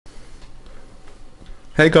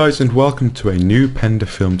Hey guys, and welcome to a new Penda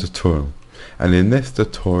film tutorial, and in this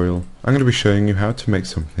tutorial I'm going to be showing you how to make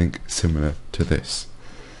something similar to this.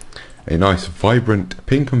 A nice vibrant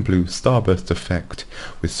pink and blue starburst effect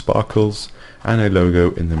with sparkles and a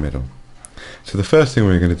logo in the middle. So the first thing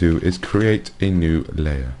we're going to do is create a new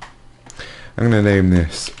layer. I'm going to name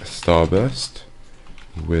this Starburst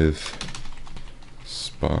with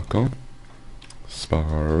sparkle.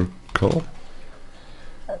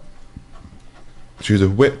 Choose a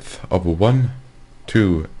width of 1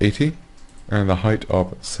 to 80 and the height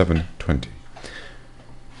of 720.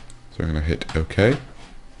 So I'm going to hit OK.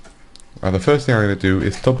 The first thing I'm going to do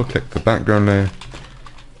is double click the background layer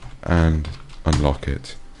and unlock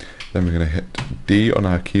it. Then we're going to hit D on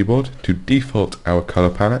our keyboard to default our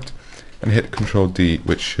color palette and hit Ctrl D,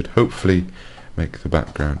 which should hopefully make the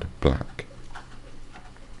background black.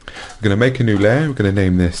 We're going to make a new layer. We're going to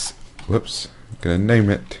name this, we're going to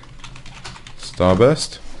name it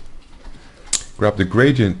Starburst. Grab the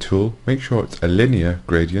gradient tool, make sure it's a linear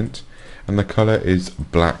gradient and the color is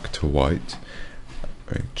black to white.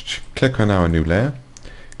 Click on our new layer,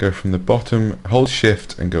 go from the bottom, hold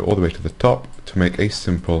shift and go all the way to the top to make a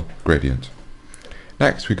simple gradient.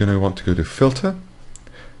 Next we're going to want to go to Filter,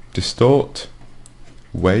 Distort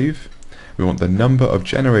Wave. We want the number of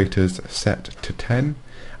generators set to 10.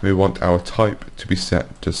 We want our type to be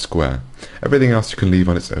set to square. Everything else you can leave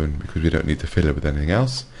on its own because we don't need to fill it with anything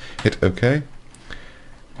else. Hit OK.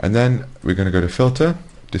 And then we're going to go to Filter,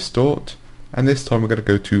 Distort, and this time we're going to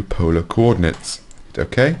go to Polar Coordinates. Hit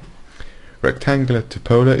OK. Rectangular to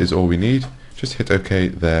polar is all we need. Just hit OK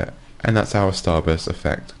there, and that's our starburst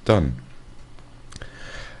effect done.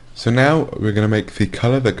 So now we're going to make the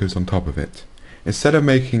color that goes on top of it. Instead of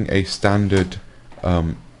making a standard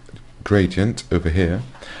gradient over here,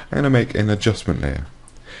 I'm going to make an adjustment layer,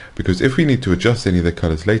 because if we need to adjust any of the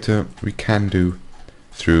colors later, we can do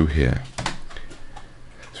through here.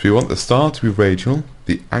 So we want the star to be radial,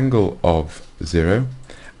 the angle of 0,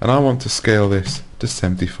 and I want to scale this to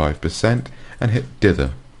 75% and hit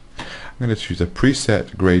dither. I'm going to choose a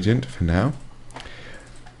preset gradient for now.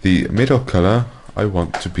 The middle color I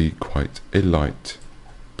want to be quite a light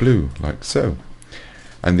blue, like so,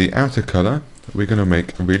 and the outer color we're going to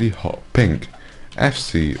make a really hot pink,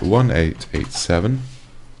 FC1887.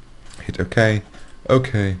 Hit OK,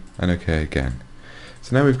 OK, and OK again.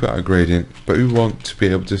 So now we've got our gradient, but we want to be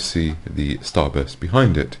able to see the starburst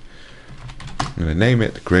behind it. I'm going to name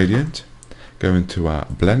it Gradient, go into our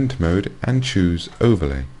blend mode and choose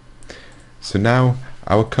Overlay. So now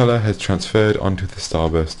our color has transferred onto the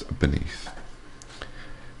starburst beneath.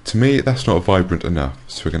 To me that's not vibrant enough,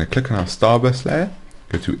 so we're going to click on our starburst layer,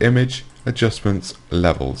 go to Image, Adjustments,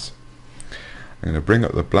 Levels. I'm going to bring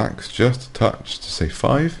up the blacks just a touch to say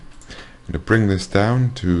 5. I'm going to bring this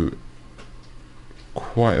down to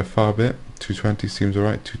quite a far bit. 220 seems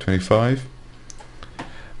alright, 225.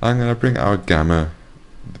 I'm going to bring our gamma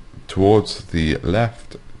towards the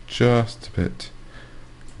left just a bit,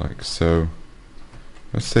 like so.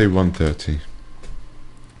 Let's say 130.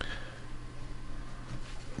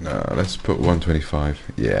 No, let's put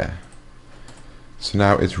 125. Yeah. So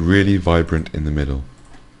now it's really vibrant in the middle.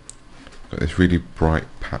 Got this really bright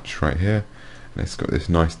patch right here, and it's got this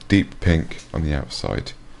nice deep pink on the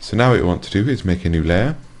outside. So now what we want to do is make a new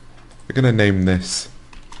layer. We're going to name this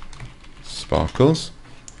Sparkles.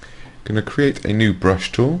 Going to create a new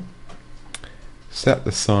brush tool. Set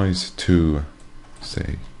the size to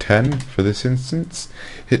say 10 for this instance.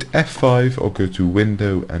 Hit F5 or go to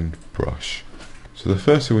Window and Brush. So the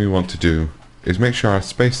first thing we want to do is make sure our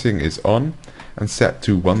spacing is on and set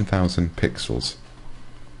to 1000 pixels.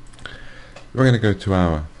 We're going to go to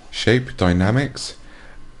our Shape Dynamics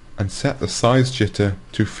and set the size jitter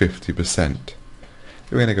to 50%.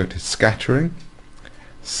 We're going to go to Scattering,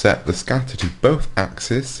 set the scatter to both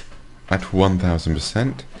axes at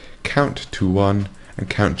 1000%, count to 1 and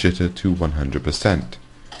count jitter to 100%.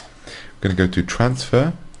 We're going to go to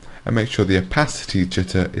Transfer and make sure the opacity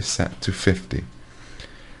jitter is set to 50.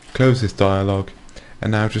 Close this dialog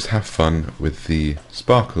and now just have fun with the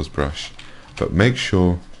Sparkles brush, but make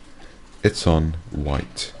sure it's on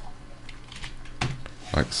white,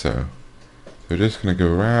 like so. So we're just going to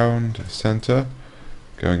go around the center,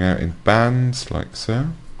 going out in bands like so.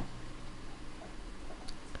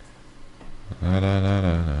 La, la, la,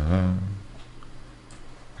 la, la.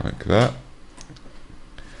 Like that.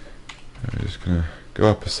 I'm just going to go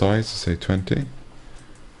up a size to say 20.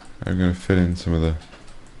 I'm going to fill in some of the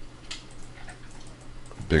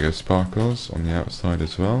bigger sparkles on the outside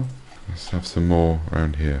as well. Let's have some more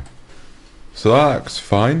around here. So that looks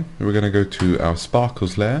fine. We're going to go to our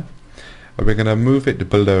sparkles layer and we're going to move it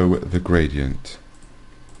below the gradient.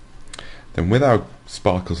 Then with our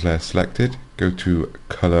sparkles layer selected, go to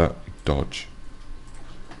Color Dodge.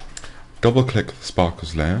 Double click the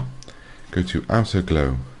sparkles layer, go to Outer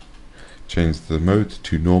Glow, change the mode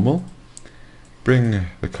to normal, bring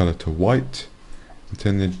the color to white, and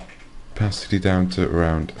turn the opacity down to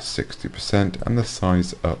around 60% and the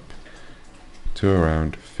size up to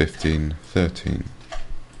around 15-13.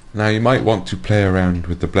 Now you might want to play around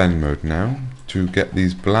with the blend mode now to get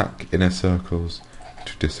these black inner circles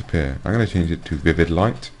to disappear. I'm going to change it to Vivid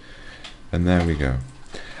Light, and there we go.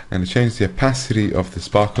 I'm going to change the opacity of the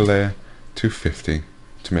sparkle layer to 50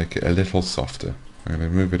 to make it a little softer. I'm going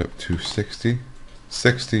to move it up to 60.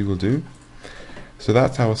 60 will do. So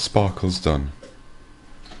that's our sparkles done.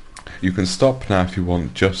 You can stop now if you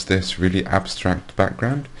want just this really abstract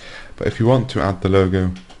background, but if you want to add the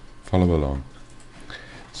logo, follow along.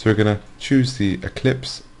 So we're going to choose the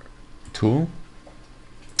Eclipse tool,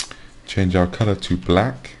 change our color to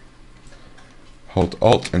black, hold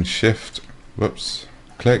Alt and Shift,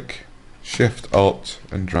 click, Shift Alt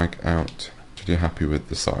and drag out till you're happy with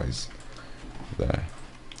the size. There.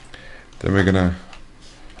 Then we're going to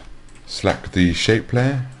select the shape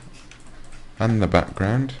layer and the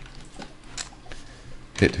background,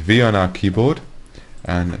 hit V on our keyboard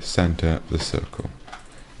and center the circle.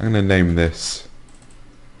 I'm going to name this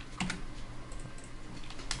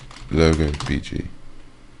Logo BG.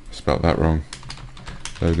 Spelt that wrong.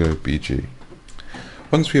 Logo BG.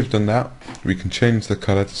 Once we have done that, we can change the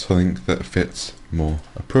color to something that fits more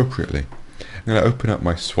appropriately. I'm going to open up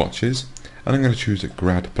my swatches and I'm going to choose a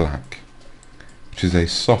Grad Black, which is a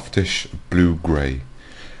softish blue-grey.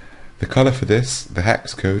 The color for this, the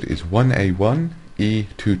hex code, is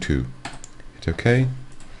 1A1E22. Hit OK, and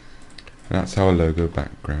that's our logo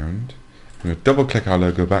background. I'm going to double click our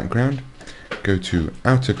logo background, go to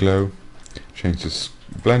Outer Glow, change the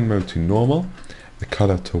blend mode to normal, the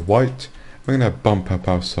color to white. We're going to bump up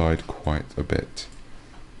our side quite a bit.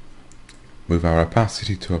 Move our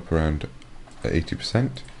opacity to up around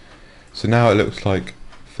 80%. So now it looks like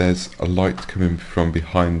there's a light coming from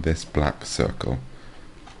behind this black circle.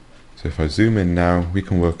 So if I zoom in now, we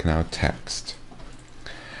can work on our text.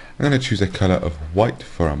 I'm going to choose a color of white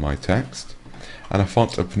for my text and a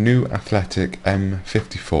font of New Athletic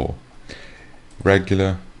M54,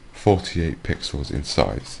 regular 48 pixels in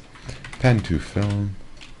size. Pen to film.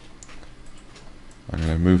 I'm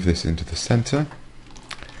going to move this into the center,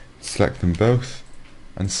 select them both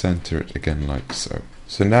and center it again like so.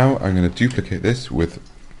 So now I'm going to duplicate this with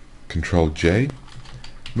Ctrl J,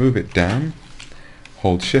 move it down,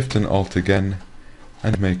 hold Shift and Alt again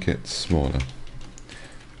and make it smaller.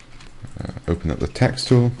 Open up the text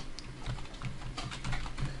tool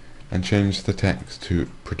and change the text to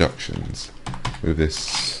Productions. Move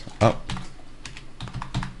this up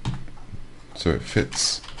so it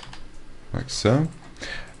fits like so.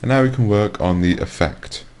 And now we can work on the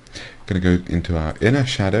effect. I'm going to go into our inner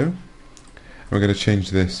shadow and we're going to change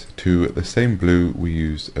this to the same blue we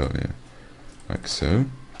used earlier, like so.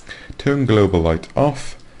 Turn global light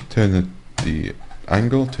off, turn the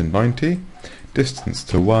angle to 90, distance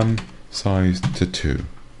to 1, size to 2.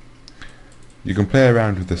 You can play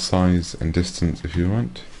around with the size and distance if you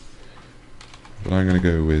want, but I'm going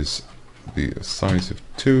to go with the size of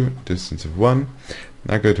 2, distance of 1.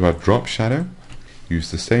 Now go to our drop shadow,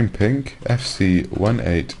 use the same pink,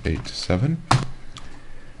 FC1887,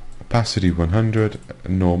 opacity 100,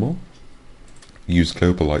 normal, use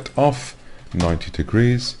global light off, 90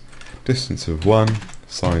 degrees, distance of 1,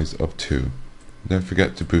 size of 2. Don't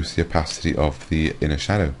forget to boost the opacity of the inner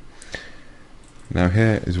shadow. Now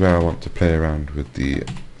here is where I want to play around with the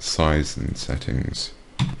size and settings.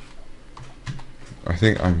 I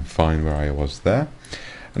think I'm fine where I was there.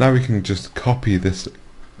 And now we can just copy this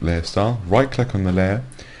layer style, right click on the layer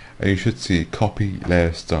and you should see copy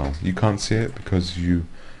layer style. You can't see it because you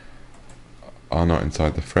are not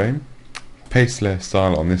inside the frame. Paste layer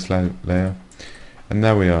style on this layer and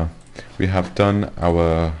there we are. We have done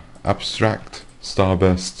our abstract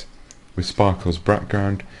starburst with sparkles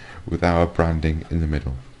background with our branding in the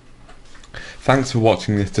middle. Thanks for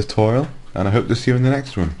watching this tutorial and I hope to see you in the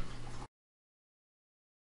next one.